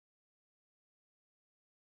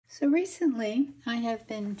So recently I have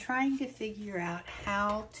been trying to figure out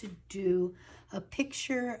how to do a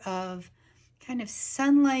picture of kind of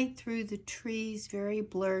sunlight through the trees, very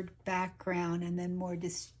blurred background, and then more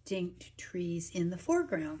distinct trees in the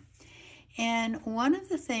foreground. And one of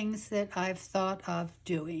the things that I've thought of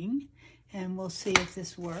doing, and we'll see if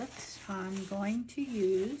this works, I'm going to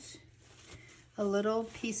use a little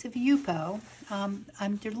piece of Yupo.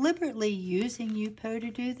 I'm deliberately using Yupo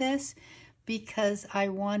to do this because I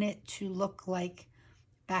want it to look like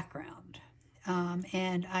background.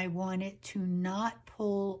 And I want it to not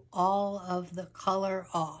pull all of the color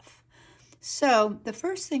off. So the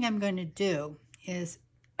first thing I'm going to do is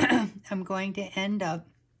I'm going to end up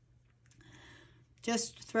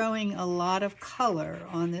just throwing a lot of color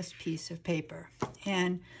on this piece of paper.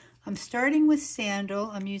 And I'm starting with sandal.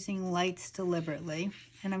 I'm using lights deliberately,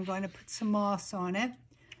 and I'm going to put some moss on it.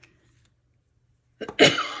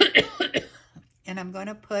 And I'm going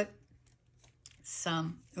to put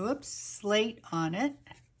some, slate on it.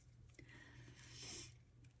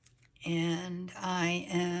 And I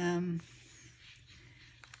am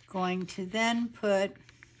going to then put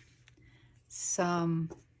some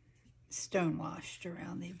stone washed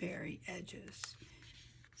around the very edges.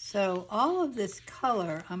 So all of this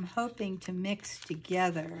color I'm hoping to mix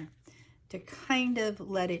together to kind of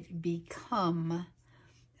let it become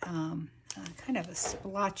kind of a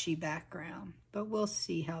splotchy background, but we'll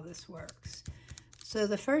see how this works. So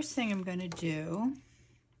the first thing I'm going to do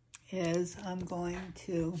is I'm going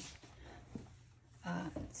to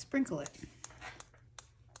sprinkle it.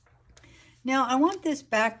 Now I want this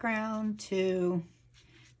background to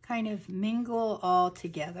kind of mingle all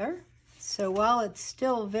together. So while it's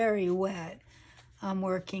still very wet, I'm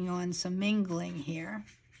working on some mingling here.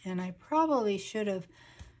 And I probably should have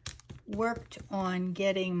worked on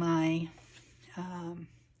getting my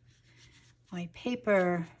my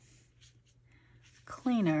paper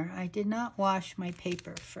cleaner. I did not wash my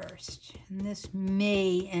paper first. And this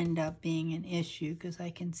may end up being an issue because I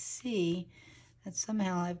can see that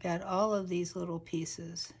somehow I've got all of these little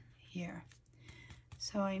pieces here.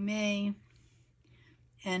 So I may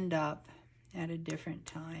end up at a different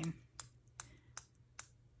time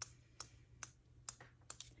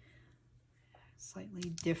slightly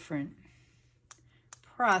different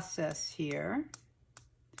process here.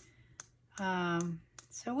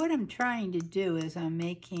 So what I'm trying to do is I'm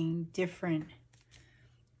making different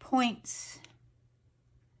points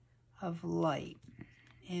of light,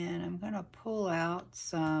 and I'm going to pull out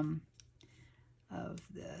some of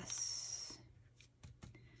this,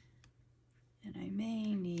 and I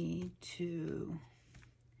may need to,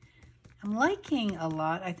 I'm liking a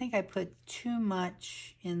lot. I think I put too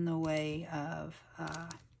much in the way of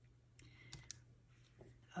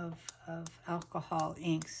alcohol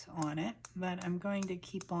inks on it, but I'm going to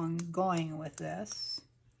keep on going with this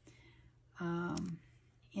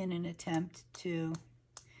in an attempt to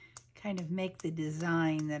kind of make the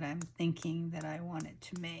design that I'm thinking that I want it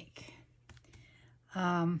to make.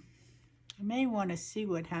 I may want to see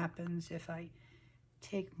what happens if I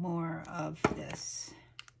take more of this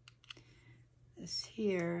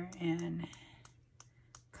here and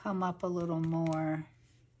come up a little more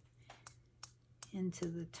into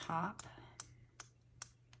the top.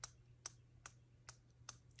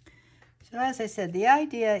 So as I said, the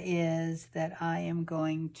idea is that I am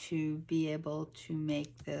going to be able to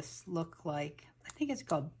make this look like, I think it's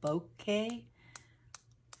called bokeh.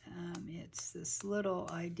 It's this little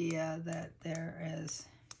idea that there is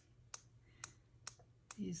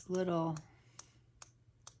these little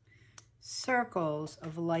circles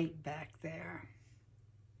of light back there.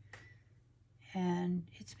 And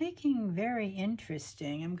it's making very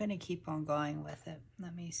interesting. I'm going to keep on going with it.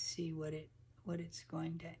 Let me see what it's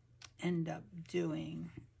going to end up doing.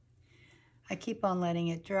 I keep on letting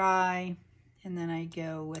it dry, and then I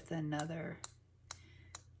go with another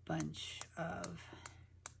bunch of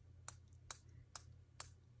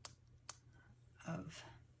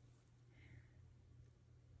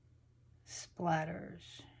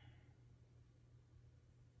splatters.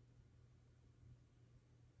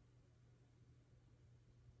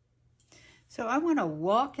 So I want to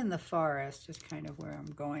walk in the forest, is kind of where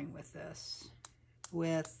I'm going with this,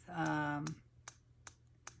 with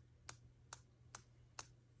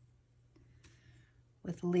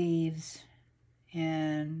leaves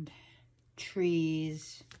and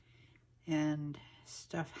trees and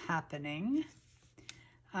stuff happening.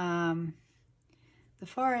 The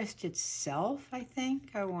forest itself, I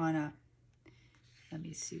think I want to, let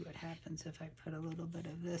me see what happens if I put a little bit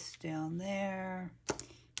of this down there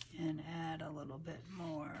and add a little bit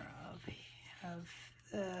more of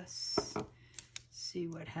this. see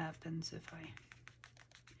what happens if I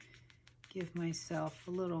give myself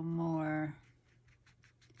a little more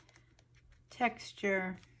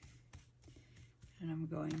texture. And I'm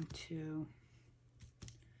going to,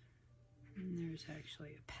 and there's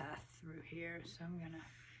actually a path through here, so I'm going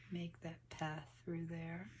to make that path through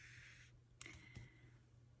there.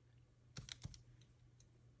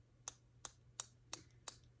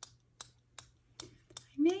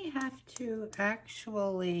 I may have to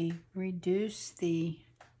actually reduce the,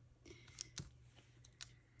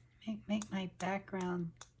 make my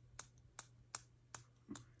background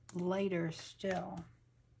lighter still.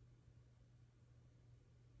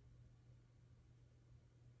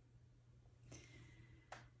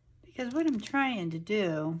 Because what I'm trying to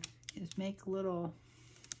do is make little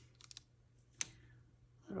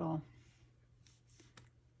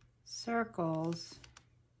circles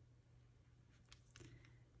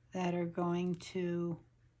that are going to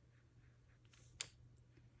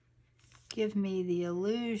give me the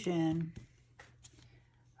illusion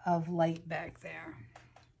of light back there.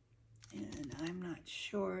 And I'm not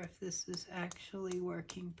sure if this is actually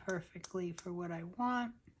working perfectly for what I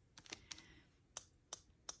want.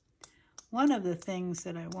 One of the things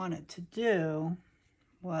that I wanted to do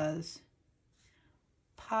was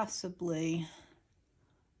possibly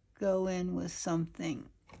go in with something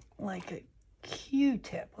like a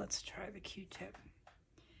Q-tip. Let's try the Q-tip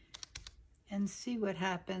and see what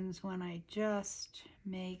happens when I just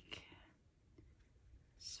make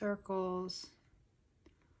circles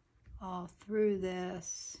all through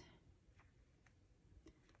this.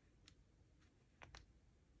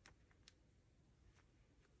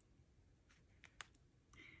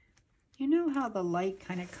 You know how the light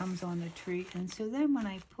kind of comes on the tree, and so then when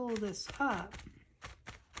I pull this up,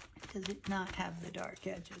 does it not have the dark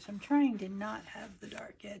edges? I'm trying to not have the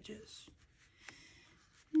dark edges.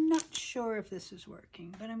 Not sure if this is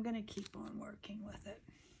working, but I'm going to keep on working with it.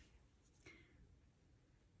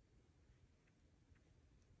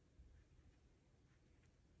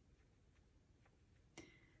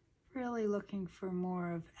 Really looking for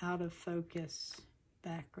more of out of focus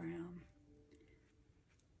background.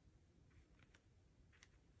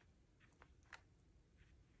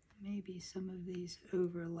 Maybe some of these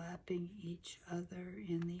overlapping each other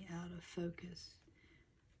in the out of focus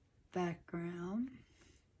background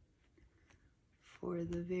for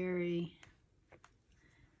the very,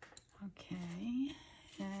 okay,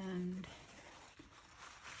 and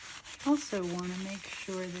I also want to make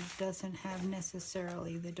sure that it doesn't have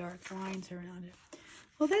necessarily the dark lines around it.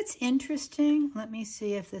 Well, that's interesting. Let me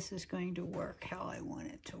see if this is going to work how I want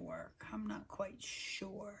it to work. I'm not quite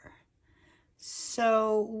sure.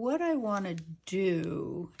 So what I want to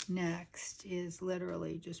do next is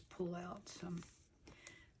literally just pull out some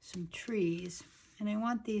trees, and I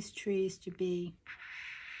want these trees to be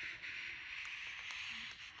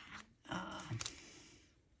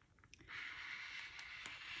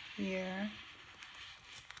here,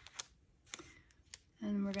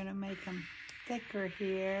 and we're going to make them thicker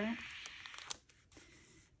here,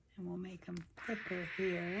 and we'll make them thicker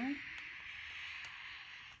here.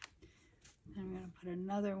 I'm going to put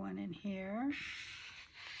another one in here.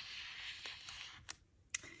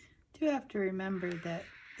 Do have to remember that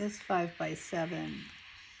this 5x7,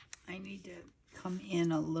 I need to come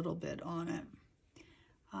in a little bit on it.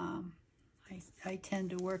 I tend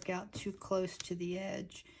to work out too close to the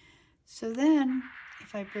edge. So then,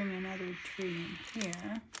 if I bring another tree in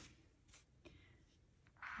here,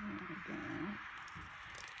 there we go.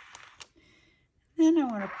 Then I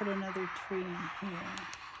want to put another tree in here.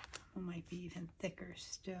 It might be even thicker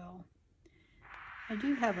still. I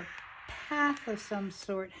do have a path of some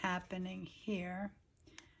sort happening here.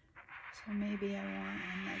 So maybe I want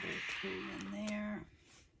another tree in there.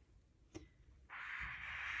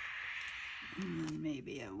 And then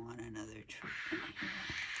maybe I want another tree in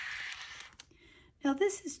here. Now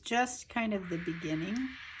this is just kind of the beginning.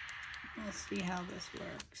 We'll see how this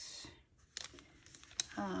works.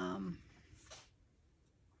 I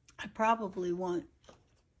probably want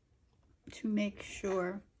to make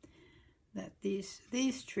sure that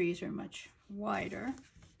these trees are much wider,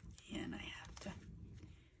 and I have to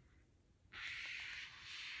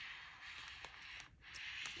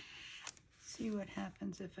see what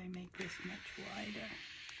happens if I make this much wider.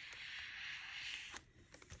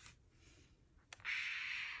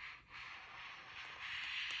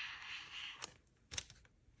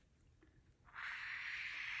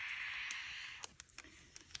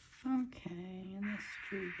 Okay, and this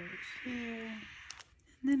tree goes here.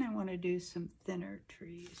 And then I want to do some thinner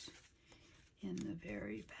trees in the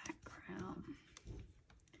very background.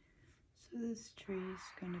 So this tree is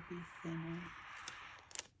going to be thinner.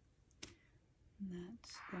 And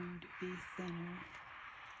that's going to be thinner.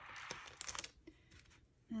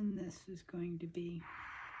 And this is going to be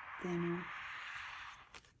thinner.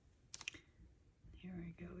 Here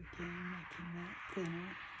I go again, making that thinner.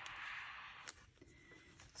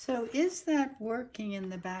 So is that working in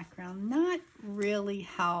the background? Not really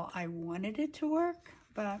how I wanted it to work,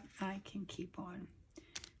 but I can keep on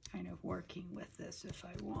kind of working with this if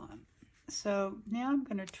I want. So now I'm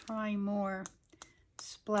going to try more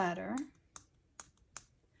splatter.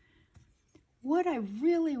 What I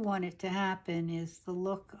really want it to happen is the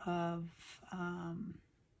look of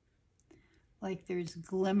like there's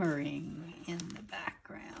glimmering in the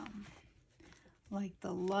background. Like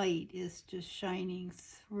the light is just shining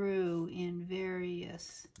through in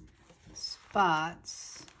various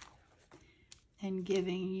spots and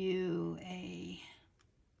giving you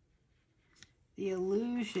the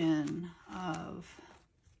illusion of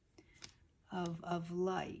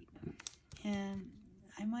light. And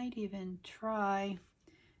I might even try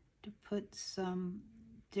to put some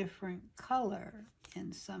different color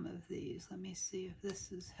in some of these. Let me see if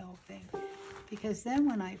this is helping. Because then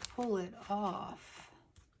when I pull it off,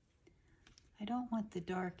 I don't want the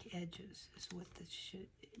dark edges is what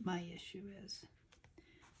my issue is.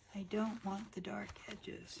 I don't want the dark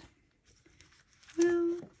edges.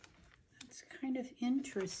 Well, that's kind of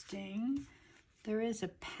interesting. There is a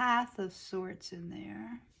path of sorts in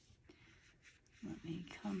there. Let me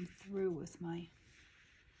come through with my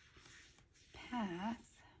path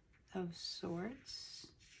of sorts,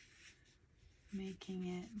 making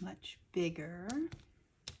it much bigger.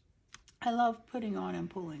 I love putting on and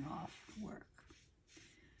pulling off work.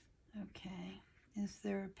 Okay, is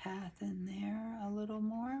there a path in there a little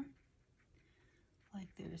more? Like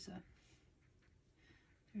there's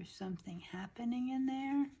something happening in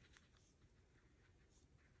there?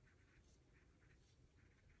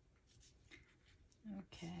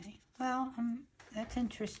 Okay, well, that's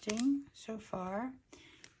interesting so far.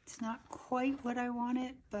 It's not quite what I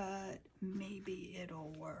wanted, but maybe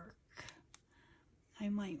it'll work. I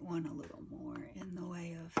might want a little more in the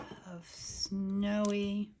way of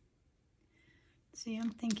snowy. See,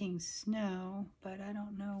 I'm thinking snow, but I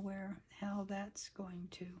don't know how that's going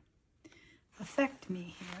to affect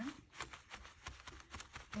me here.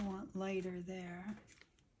 I want lighter there.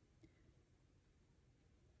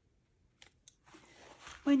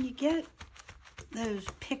 When you get those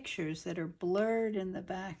pictures that are blurred in the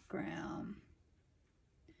background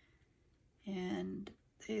and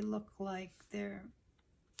they look like they're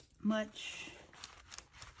much,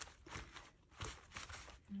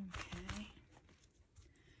 okay,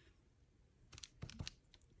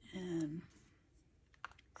 and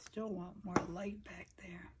still want more light back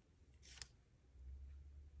there.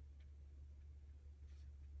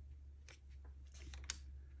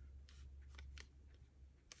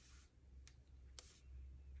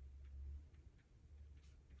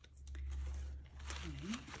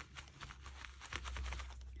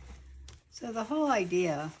 So the whole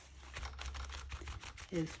idea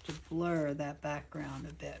is to blur that background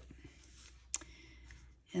a bit.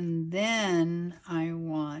 And then I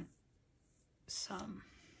want some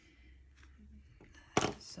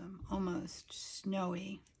almost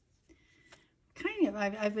snowy, kind of,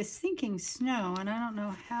 I was thinking snow, and I don't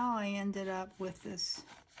know how I ended up with this,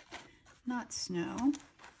 not snow,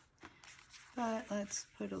 but let's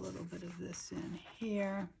put a little bit of this in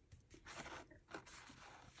here.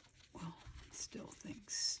 Well, still think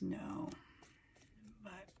snow,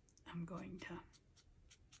 but I'm going to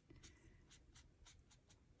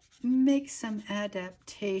make some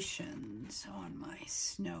adaptations on my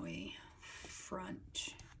snowy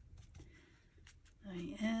front.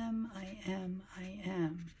 I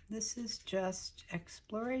am. This is just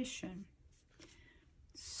exploration.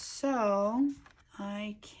 So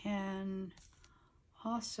I can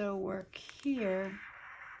also work here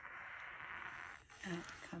at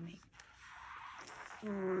coming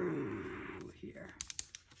through here.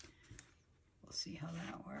 We'll see how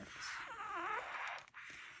that works.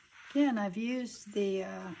 Again, I've used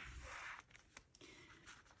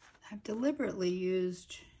I've deliberately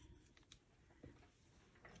used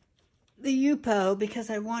the Yupo because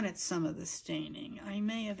I wanted some of the staining. I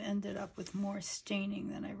may have ended up with more staining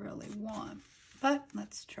than I really want, but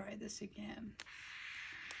let's try this again.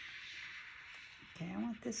 Okay, I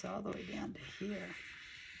want this all the way down to here.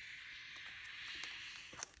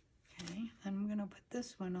 Okay, I'm going to put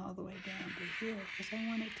this one all the way down to here because I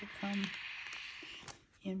want it to come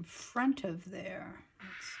in front of there.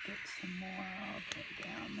 Let's get some more all the way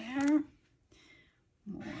down there.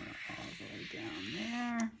 More all the way down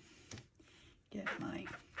there. Get my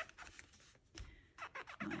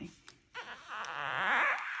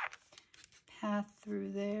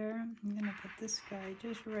this guy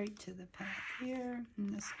just right to the path here,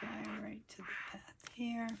 and this guy right to the path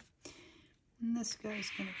here. And this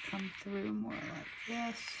guy's going to come through more like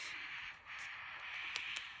this.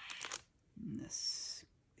 And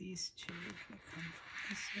these two are going to come from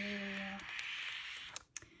this area.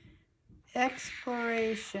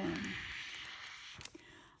 Exploration.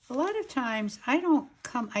 A lot of times I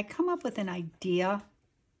come up with an idea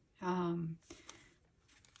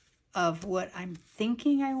of what I'm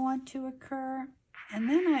thinking I want to occur, and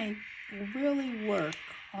then I really work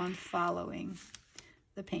on following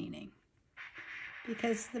the painting,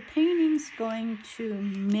 because the painting's going to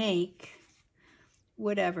make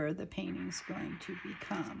whatever the painting's going to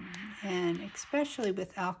become. And especially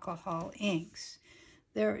with alcohol inks,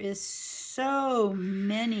 there is so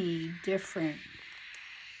many different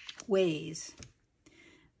ways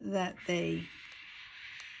that they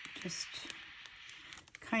just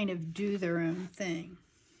kind of do their own thing.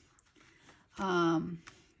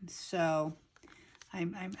 So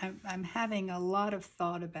I'm having a lot of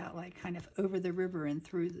thought about, like, kind of over the river and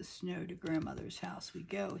through the snow to grandmother's house we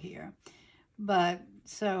go here. But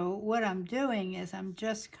so what I'm doing is I'm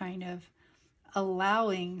just kind of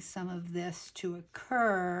allowing some of this to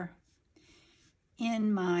occur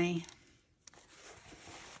in my,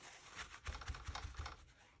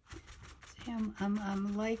 see,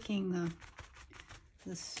 I'm liking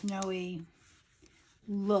the snowy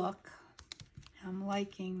look. I'm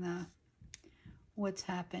liking what's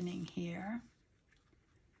happening here,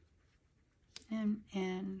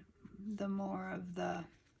 and the more of the,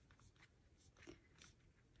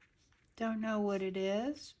 don't know what it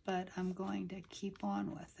is, but I'm going to keep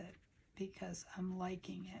on with it because I'm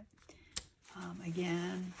liking it.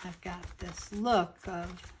 Again, I've got this look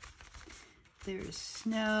of, there's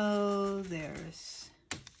snow, there's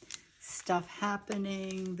stuff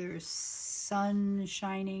happening, there's sun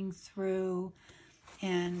shining through,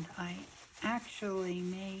 and I actually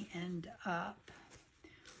may end up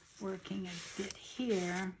working a bit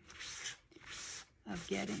here of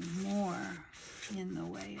getting more in the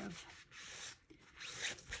way of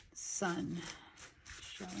sun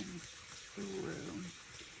showing through.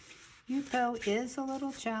 Yupo is a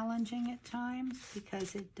little challenging at times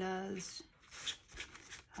because it does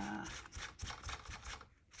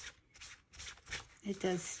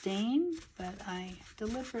stain, but I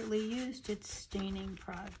deliberately used its staining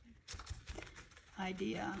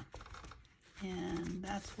idea, and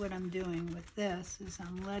that's what I'm doing with this, is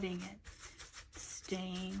I'm letting it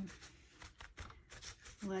stain,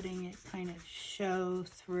 letting it kind of show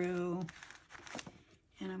through,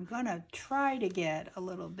 and I'm going to try to get a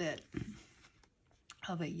little bit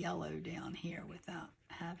of a yellow down here without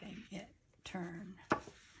having it turn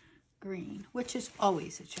green, which is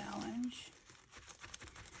always a challenge.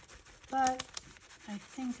 But I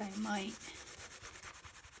think I might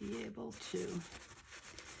be able to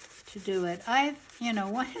do it.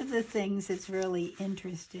 One of the things that's really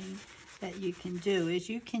interesting that you can do is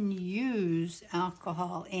you can use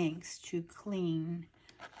alcohol inks to clean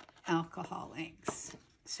alcohol inks.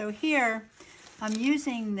 So here I'm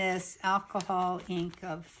using this alcohol ink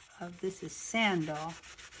of this is Sandal,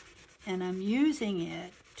 and I'm using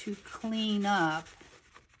it to clean up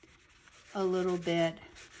a little bit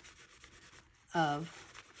of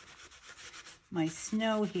my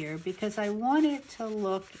snow here, because I want it to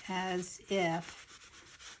look as if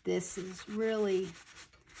this is really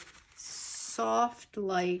soft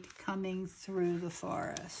light coming through the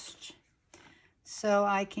forest. So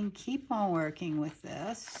I can keep on working with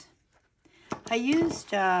this. I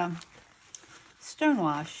used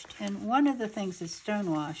Stonewashed, and one of the things that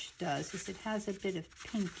Stonewashed does is it has a bit of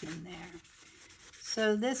pink in there.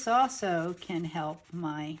 So this also can help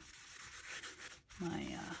my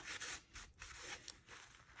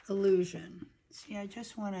illusion. See, I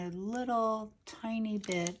just want a little tiny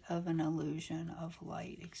bit of an illusion of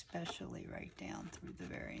light, especially right down through the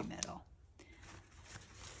very middle.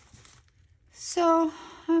 So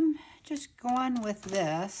I'm just going with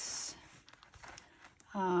this.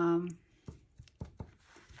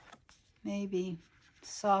 Maybe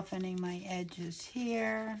softening my edges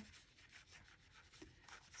here,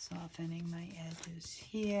 softening my edges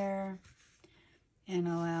here, and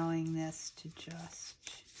allowing this to just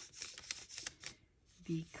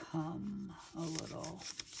become a little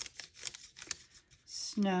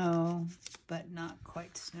snow, but not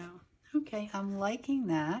quite snow. Okay, I'm liking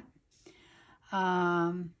that.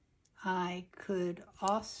 I could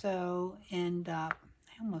also end up,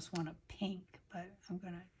 I almost want a pink, but I'm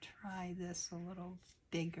going to try this a little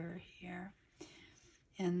bigger here.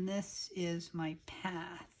 And this is my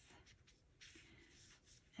path.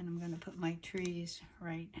 And I'm going to put my trees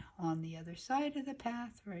right on the other side of the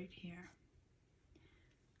path right here.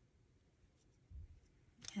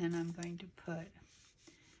 And I'm going to put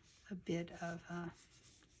a bit of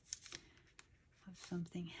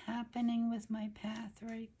something happening with my path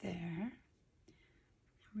right there.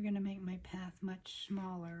 We're going to make my path much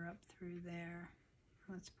smaller up through there.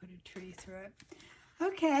 Let's put a tree through it.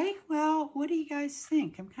 Okay, well, what do you guys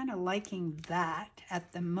think? I'm kind of liking that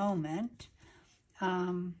at the moment.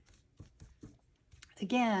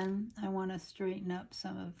 Again, I want to straighten up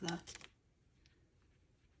some of the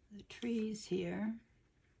trees here.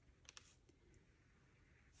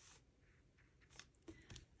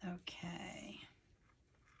 Okay.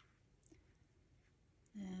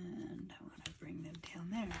 And I want to bring them down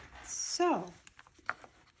there. So,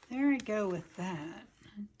 there I go with that.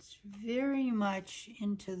 It's very much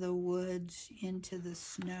into the woods, into the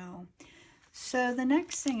snow. So the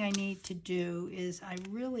next thing I need to do is I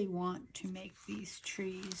really want to make these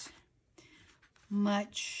trees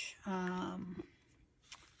much,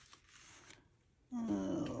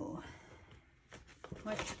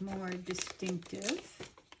 much more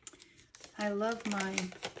distinctive. I love my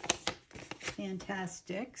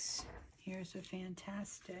Fantastics. Here's a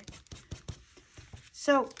Fantastic.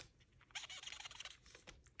 So,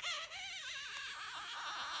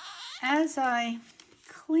 as I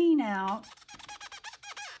clean out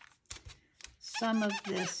some of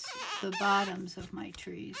this, the bottoms of my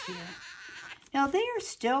trees here. Now they are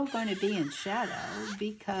still going to be in shadow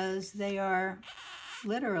because they are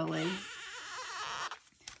literally,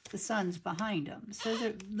 the sun's behind them. So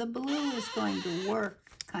the blue is going to work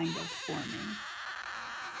kind of for me.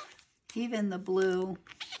 Even the blue.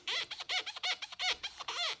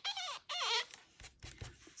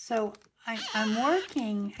 So I'm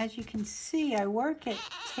working, as you can see, I work at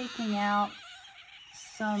taking out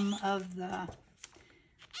some of the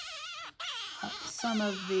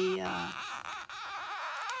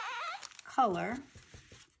color.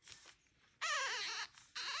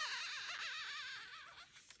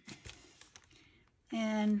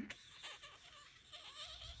 And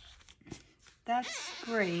that's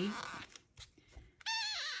great.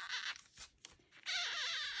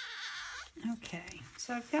 Okay,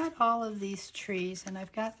 so I've got all of these trees and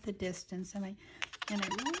I've got the distance, and I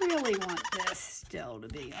really want this still to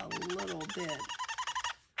be a little bit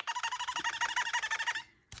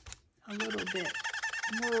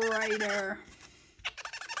brighter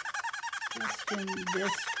just in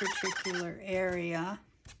this particular area.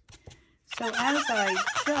 So as I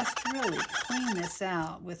just really clean this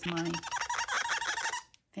out with my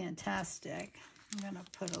Fantastic, I'm going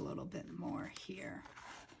to put a little bit more here.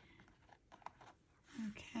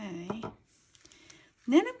 Okay.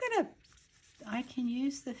 Then I can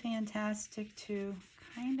use the Fantastic to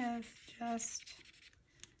kind of just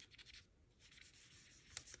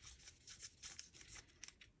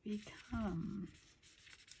become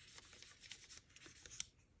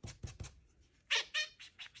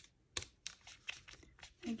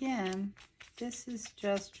again, this is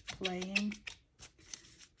just playing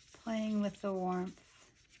with the warmth.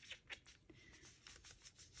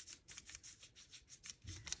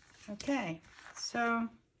 Okay, so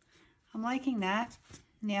I'm liking that.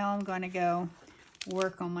 Now I'm going to go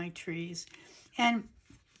work on my trees. And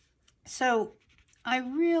so I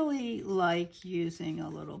really like using a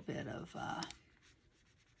little bit of,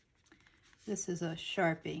 this is a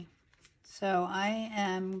Sharpie. So I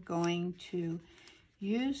am going to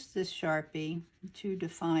use this Sharpie to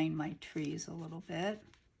define my trees a little bit.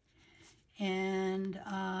 And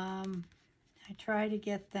I try to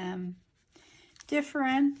get them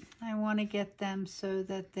different. I want to get them so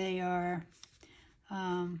that they are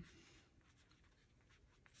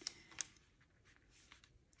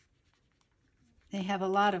they have a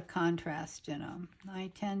lot of contrast in them. I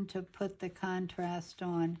tend to put the contrast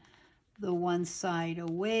on the one side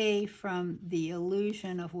away from the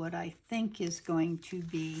illusion of what I think is going to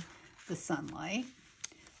be the sunlight.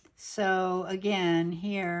 So again,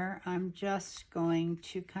 here I'm just going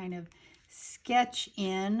to kind of sketch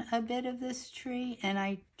in a bit of this tree,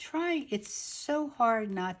 and it's so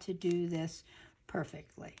hard not to do this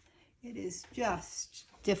perfectly. It is just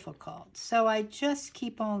difficult. So I just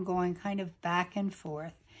keep on going kind of back and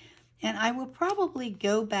forth, and I will probably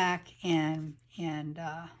go back and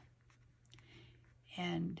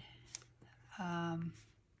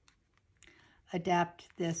adapt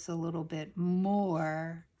this a little bit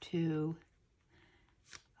more to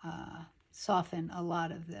soften a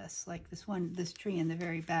lot of this. Like this tree in the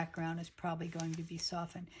very background is probably going to be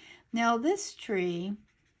softened. Now this tree,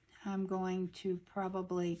 I'm going to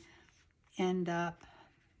probably end up,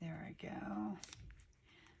 there I go.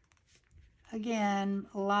 Again,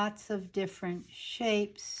 lots of different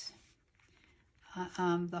shapes.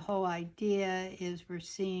 The whole idea is we're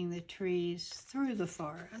seeing the trees through the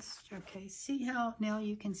forest. Okay, see how now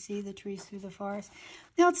you can see the trees through the forest?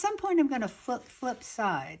 Now at some point I'm going to flip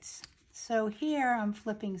sides. So here I'm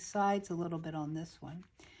flipping sides a little bit on this one.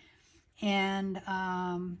 And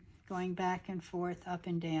going back and forth, up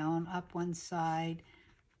and down, up one side,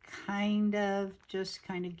 just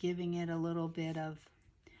kind of giving it a little bit of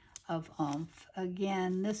oomph.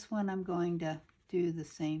 Again, this one I'm going to do the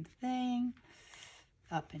same thing.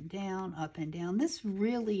 Up and down, up and down. This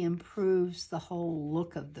really improves the whole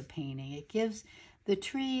look of the painting. It gives, the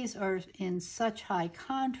trees are in such high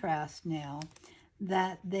contrast now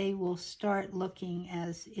that they will start looking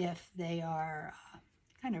as if they are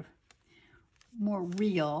kind of more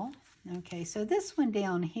real. Okay, so this one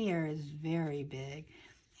down here is very big,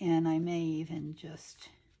 and I may even just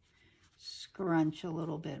scrunch a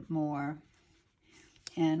little bit more.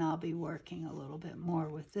 And I'll be working a little bit more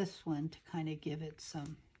with this one to kind of give it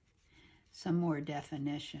some more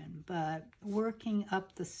definition. But working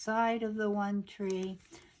up the side of the one tree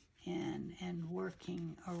and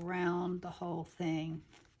working around the whole thing.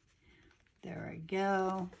 There I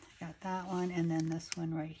go. Got that one. And then this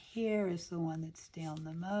one right here is the one that's down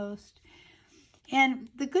the most. And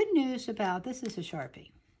the good news about this is a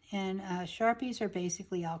Sharpie. And Sharpies are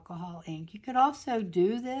basically alcohol ink. You could also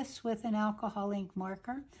do this with an alcohol ink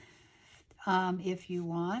marker if you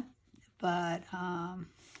want. But I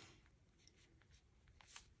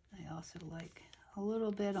also like a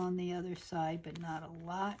little bit on the other side, but not a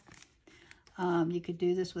lot. You could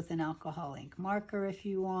do this with an alcohol ink marker if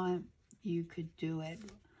you want. You could do it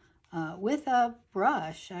with a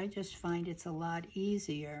brush. I just find it's a lot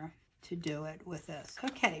easier to do it with this.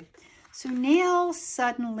 Okay. So now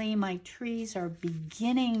suddenly my trees are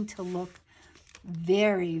beginning to look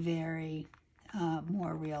very, very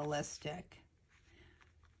more realistic.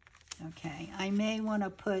 Okay, I may want to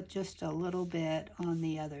put just a little bit on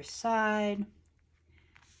the other side,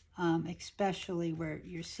 especially where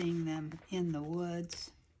you're seeing them in the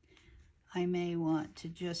woods. I may want to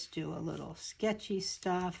just do a little sketchy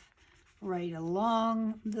stuff right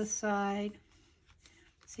along the side.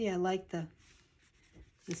 See, I like the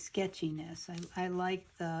sketchiness. I like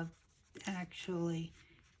the actually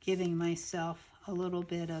giving myself a little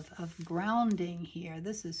bit of grounding here.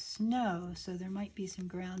 This is snow, so there might be some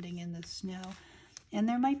grounding in the snow. And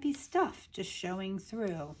there might be stuff just showing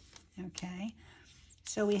through, okay?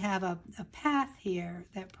 So we have a path here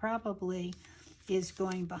that probably is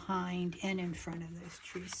going behind and in front of those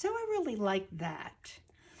trees. So I really like that.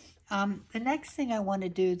 The next thing I want to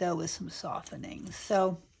do, though, is some softening.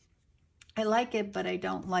 So I like it, but I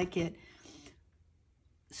don't like it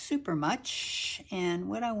super much. And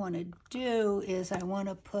what I want to do is I want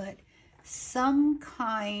to put some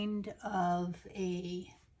kind of a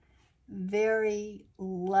very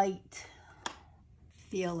light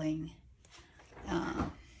feeling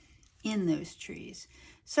in those trees.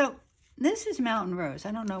 So this is Mountain Rose.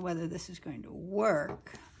 I don't know whether this is going to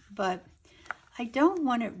work, but I don't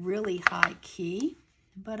want it really high key.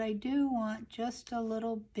 But I do want just a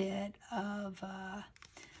little bit of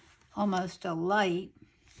almost a light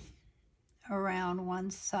around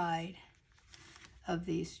one side of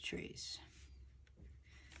these trees.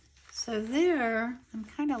 So there, I'm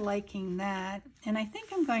kind of liking that. And I think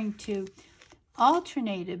I'm going to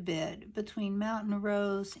alternate a bit between Mountain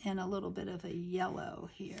Rose and a little bit of a yellow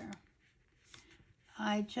here.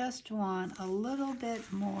 I just want a little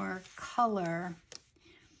bit more color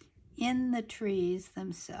in the trees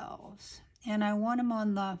themselves. And I want them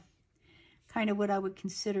on the kind of what I would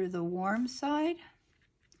consider the warm side,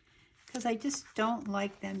 because I just don't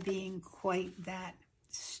like them being quite that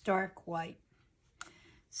stark white.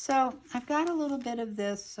 So I've got a little bit of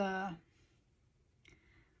this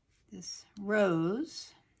this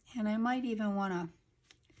rose, and I might even want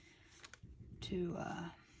to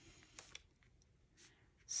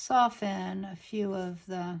soften a few of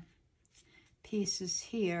the pieces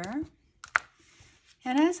here.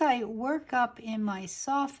 And as I work up in my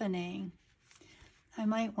softening, I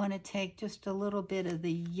might want to take just a little bit of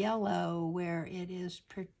the yellow where it is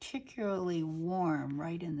particularly warm,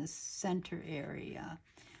 right in the center area,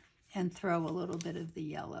 and throw a little bit of the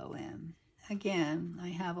yellow in. Again, I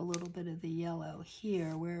have a little bit of the yellow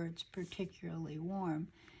here where it's particularly warm.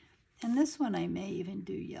 And this one I may even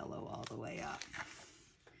do yellow all the way up.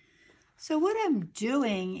 So what I'm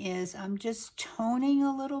doing is I'm just toning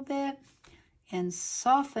a little bit and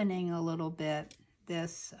softening a little bit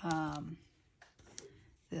this, and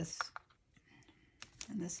this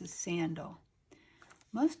is sandal.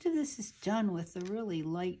 Most of this is done with the really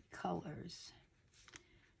light colors.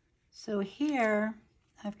 So here,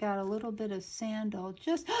 I've got a little bit of sandal,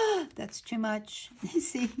 just, that's too much.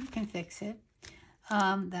 See, you can fix it.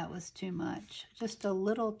 That was too much. Just a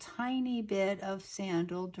little tiny bit of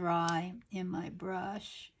sandal dry in my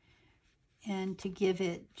brush, and to give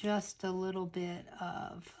it just a little bit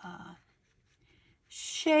of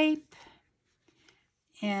shape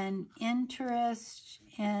and interest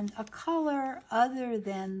and a color other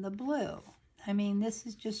than the blue. I mean, this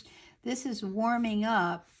is warming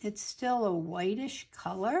up. It's still a whitish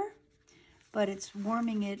color, but it's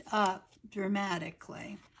warming it up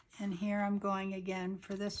dramatically. And here I'm going again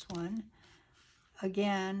for this one.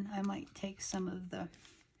 Again, I might take some of the,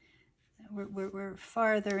 we're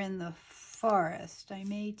farther in the forest. I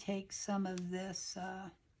may take some of this,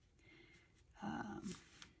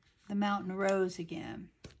 the mountain rose again,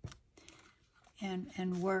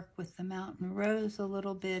 and work with the mountain rose a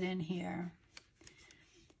little bit in here.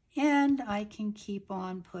 And I can keep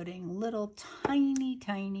on putting little tiny,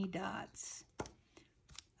 tiny dots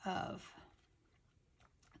of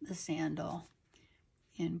the sandal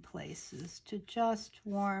in places to just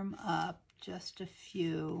warm up just a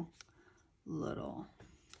few little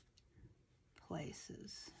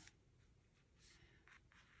places.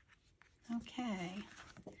 Okay,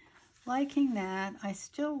 liking that. I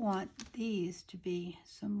still want these to be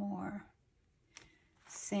some more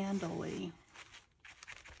sandal-y,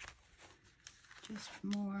 just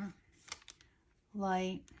more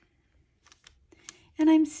light. And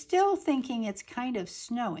I'm still thinking it's kind of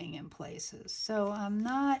snowing in places, so I'm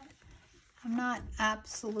not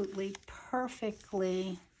absolutely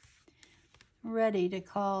perfectly ready to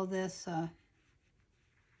call this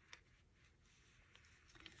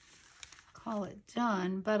call it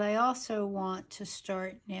done, but I also want to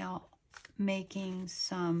start now making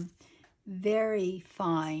some very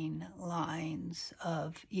fine lines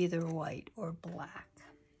of either white or black.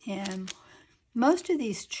 And most of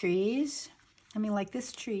these trees, I mean, like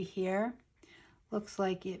this tree here, looks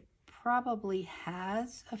like it probably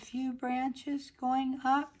has a few branches going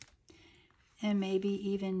up and maybe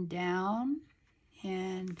even down.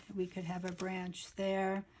 And we could have a branch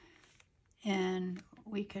there, and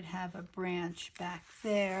we could have a branch back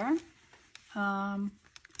there. And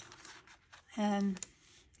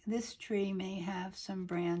this tree may have some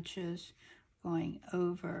branches going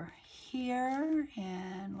over here,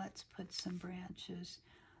 and let's put some branches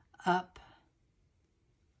up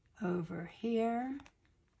over here,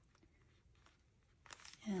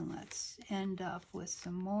 and let's end up with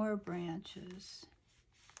some more branches.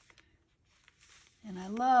 And I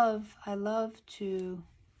love to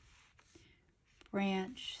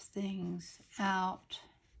branch things out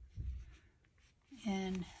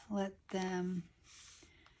and let them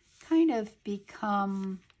kind of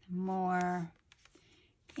become more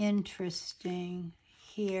interesting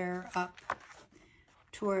here up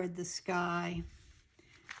toward the sky.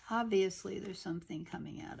 Obviously, there's something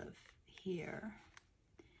coming out of here.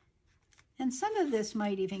 And some of this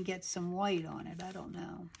might even get some white on it. I don't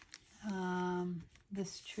know.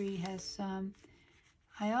 This tree has some.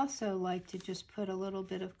 I also like to just put a little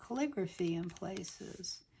bit of calligraphy in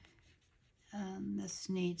places. This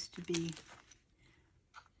needs to be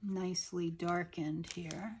nicely darkened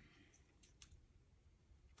here.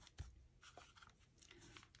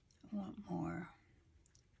 I want more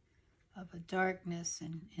of a darkness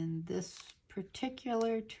in this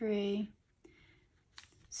particular tree.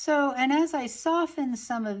 So, and as I soften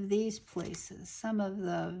some of these places, some of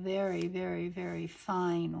the very, very, very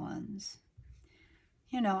fine ones,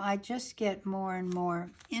 you know, I just get more and more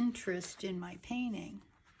interest in my painting.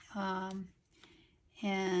 And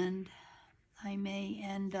I may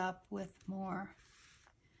end up with more,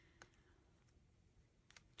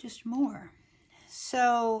 just more.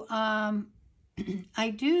 So I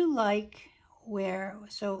do like where,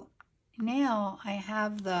 so now I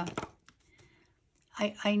have the,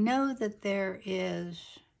 I know that there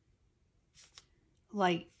is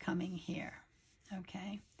light coming here,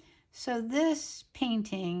 okay? So this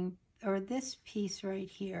painting, or this piece right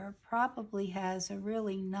here, probably has a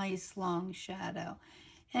really nice long shadow.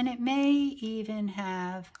 And it may even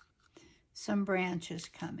have some branches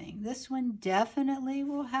coming. This one definitely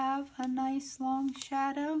will have a nice long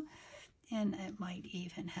shadow, and it might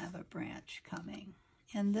even have a branch coming.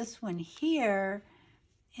 And this one here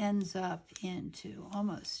ends up into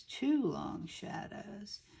almost two long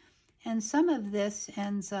shadows. And some of this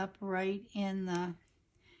ends up right in the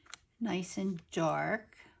nice and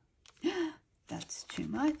dark. That's too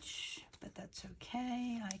much, but that's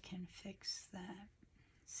okay. I can fix that.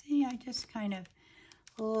 See, I just kind of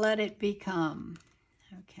let it become,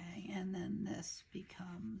 Okay, and then this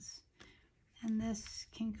becomes, and this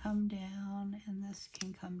can come down, and this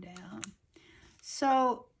can come down.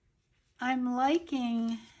 So I'm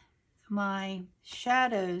liking my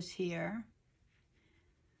shadows here,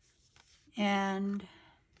 and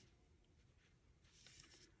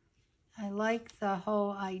I like the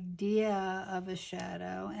whole idea of a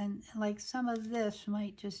shadow, and like some of this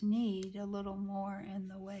might just need a little more in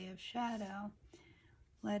the way of shadow.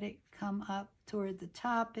 Let it come up toward the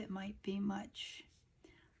top. It might be much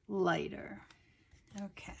lighter.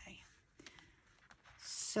 Okay,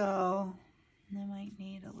 so I might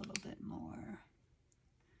need a little bit more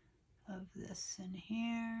of this in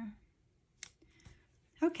here.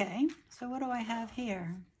 Okay, so what do I have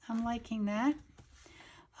here? I'm liking that.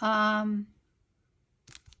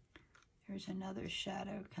 There's another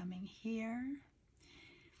shadow coming here.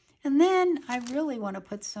 And then I really want to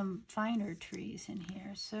put some finer trees in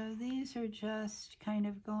here. So these are just kind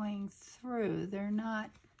of going through. They're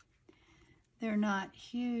not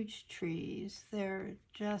huge trees. They're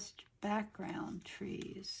just background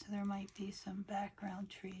trees. There might be some background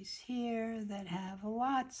trees here that have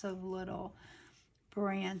lots of little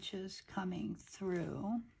branches coming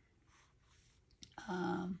through.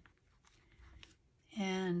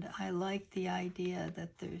 And I like the idea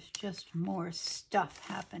that there's just more stuff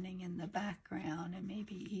happening in the background, and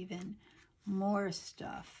maybe even more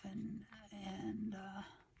stuff, and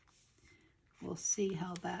we'll see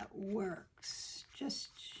how that works.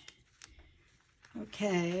 Just,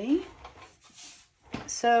 okay.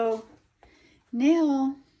 So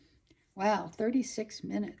now, wow, 36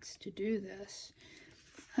 minutes to do this.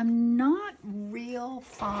 I'm not real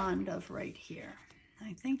fond of right here.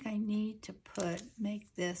 I think I need to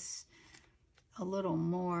make this a little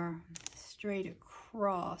more straight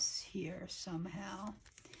across here somehow,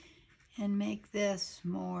 and make this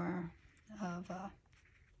more of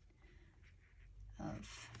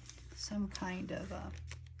some kind of a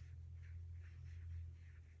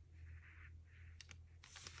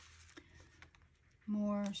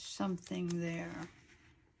more something there.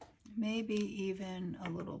 Maybe even a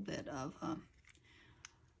little bit of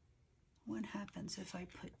what happens if I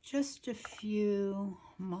put just a few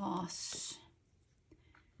moss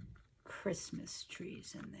Christmas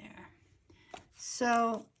trees in there.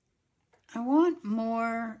 So I want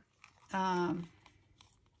more, I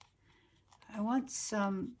want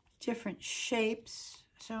some different shapes.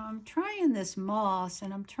 So I'm trying this moss,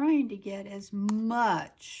 and I'm trying to get as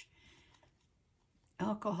much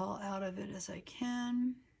alcohol out of it as I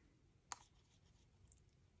can.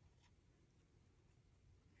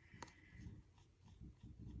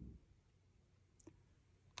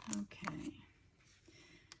 Okay,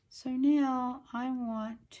 so now I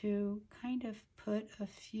want to kind of put a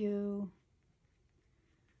few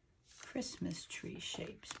Christmas tree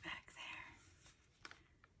shapes back there.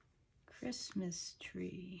 Christmas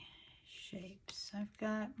tree shapes. I've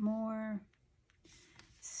got more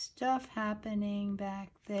stuff happening back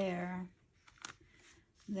there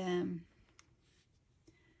than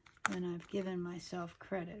I've given myself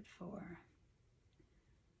credit for.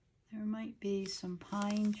 There might be some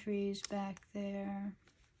pine trees back there.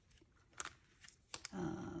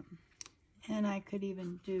 And I could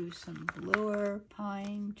even do some bluer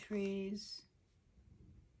pine trees.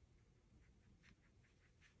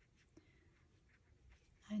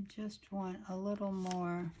 I just want a little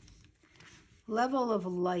more level of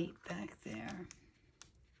light back there.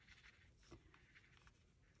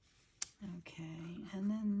 Okay, and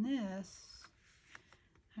then this,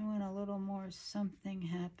 I want a little more something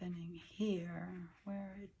happening here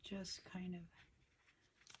where it just kind of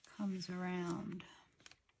comes around.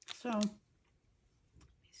 So let me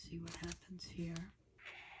see what happens here.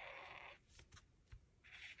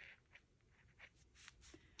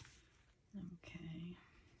 Okay.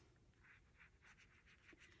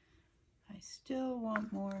 I still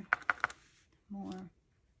want more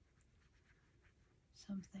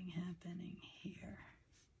something happening here.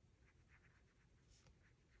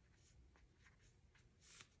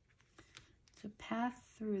 It's a path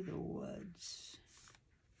through the woods,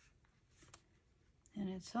 and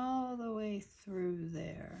it's all the way through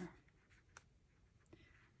there.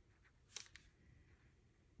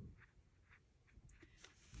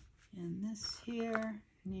 And this here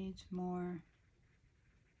needs more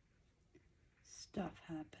stuff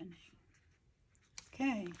happening.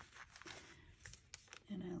 Okay.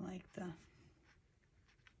 And I like to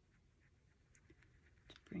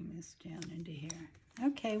bring this down into here.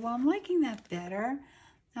 Okay, well, I'm liking that better.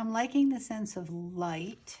 I'm liking the sense of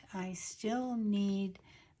light. I still need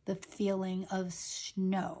the feeling of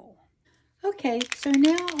snow. Okay, so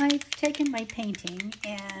now I've taken my painting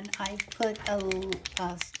and I put a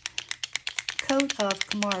coat of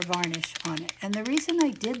Kamar varnish on it. And the reason I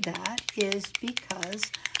did that is because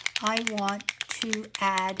I want to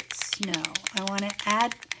add snow. I want to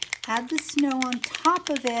add the snow on top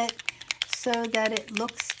of it so that it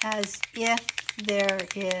looks as if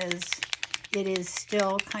it is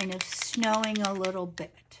still kind of snowing a little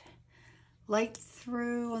bit. Light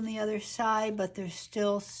through on the other side, but there's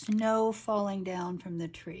still snow falling down from the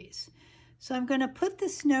trees. So I'm going to put the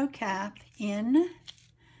snow cap in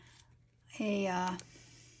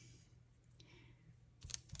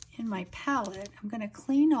my palette. I'm going to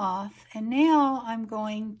clean off, and now I'm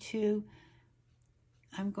going to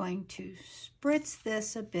spritz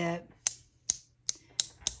this a bit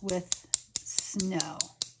with snow.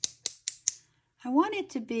 I want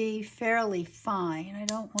it to be fairly fine. I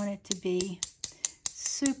don't want it to be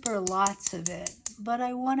super lots of it, but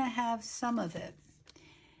I want to have some of it.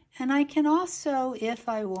 And I can also, if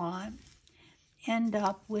I want, end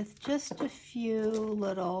up with just a few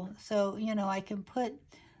little, so, you know, I can put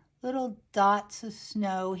little dots of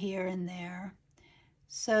snow here and there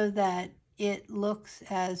so that it looks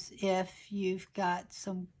as if you've got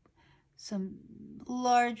some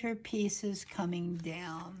larger pieces coming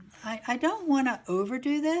down. I don't want to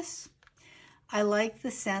overdo this. I like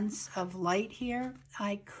the sense of light here.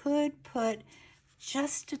 I could put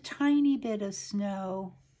just a tiny bit of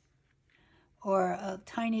snow or a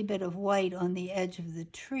tiny bit of white on the edge of the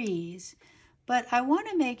trees, but I want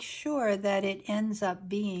to make sure that it ends up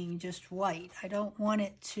being just white. I don't want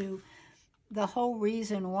it to, the whole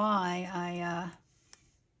reason why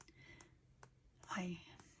I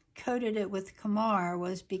coated it with Kamar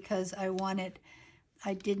was because I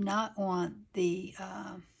did not want the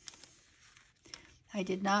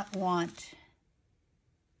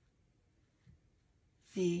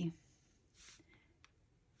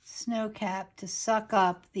snow cap to suck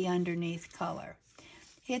up the underneath color.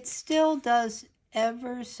 It still does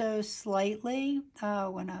ever so slightly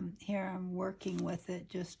when I'm here. I'm working with it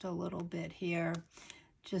just a little bit here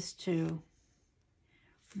just to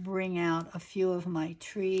bring out a few of my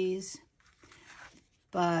trees,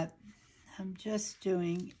 but I'm just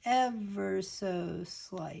doing ever so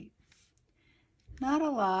slight. Not a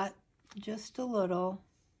lot, just a little,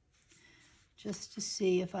 just to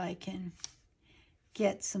see if I can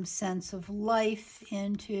get some sense of life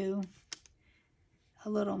into, a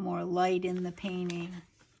little more light in the painting,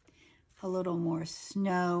 a little more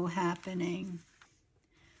snow happening.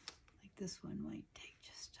 Like this one might take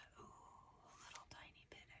just a little tiny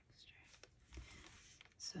bit extra.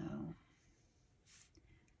 So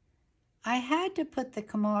I had to put the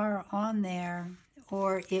Kamar on there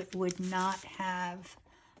or it would not have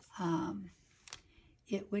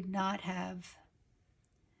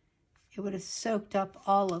soaked up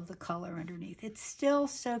all of the color underneath. It's still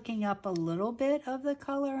soaking up a little bit of the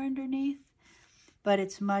color underneath, but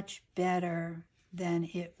it's much better than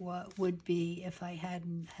it would be if I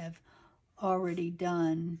hadn't have already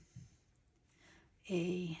done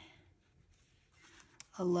a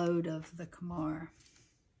load of the Kamar,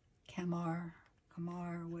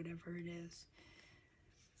 whatever it is.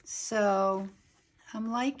 So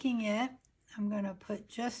I'm liking it. I'm going to put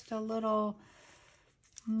just a little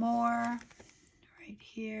more right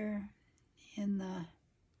here in the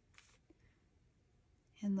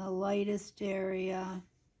lightest area.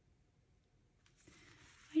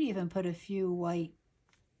 Might even put a few white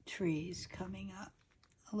trees coming up,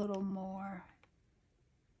 a little more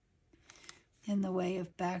in the way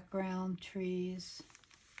of background trees.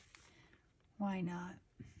 Why not?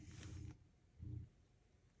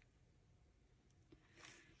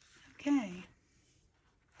 Okay,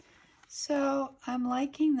 so I'm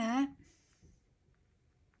liking that.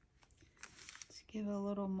 Let's give a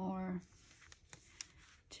little more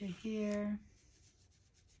to here.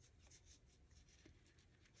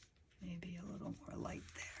 Maybe a little more light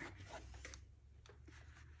there.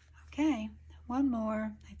 Okay, one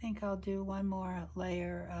more. I think I'll do one more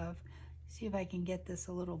layer of, see if I can get this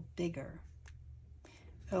a little bigger.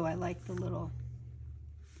 Oh, I like the little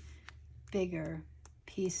bigger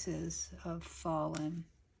pieces of fallen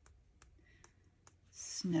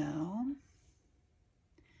snow.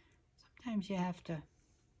 Sometimes you have to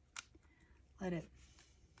let it,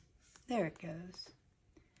 there it goes.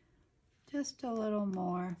 Just a little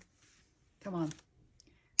more. Come on.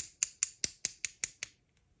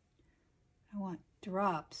 I want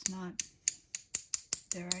drops, not,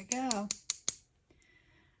 there I go.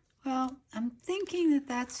 Well, I'm thinking that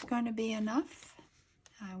that's going to be enough.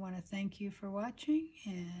 I want to thank you for watching,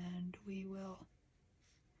 and we will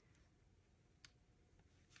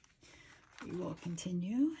We will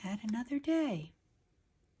continue at another day.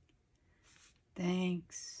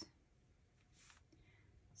 Thanks.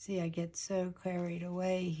 See, I get so carried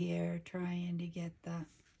away here trying to get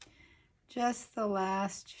just the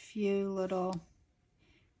last few little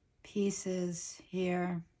pieces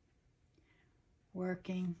here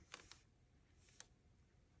working.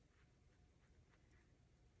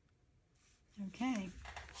 Okay.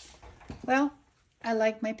 Well, I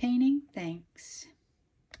like my painting. Thanks.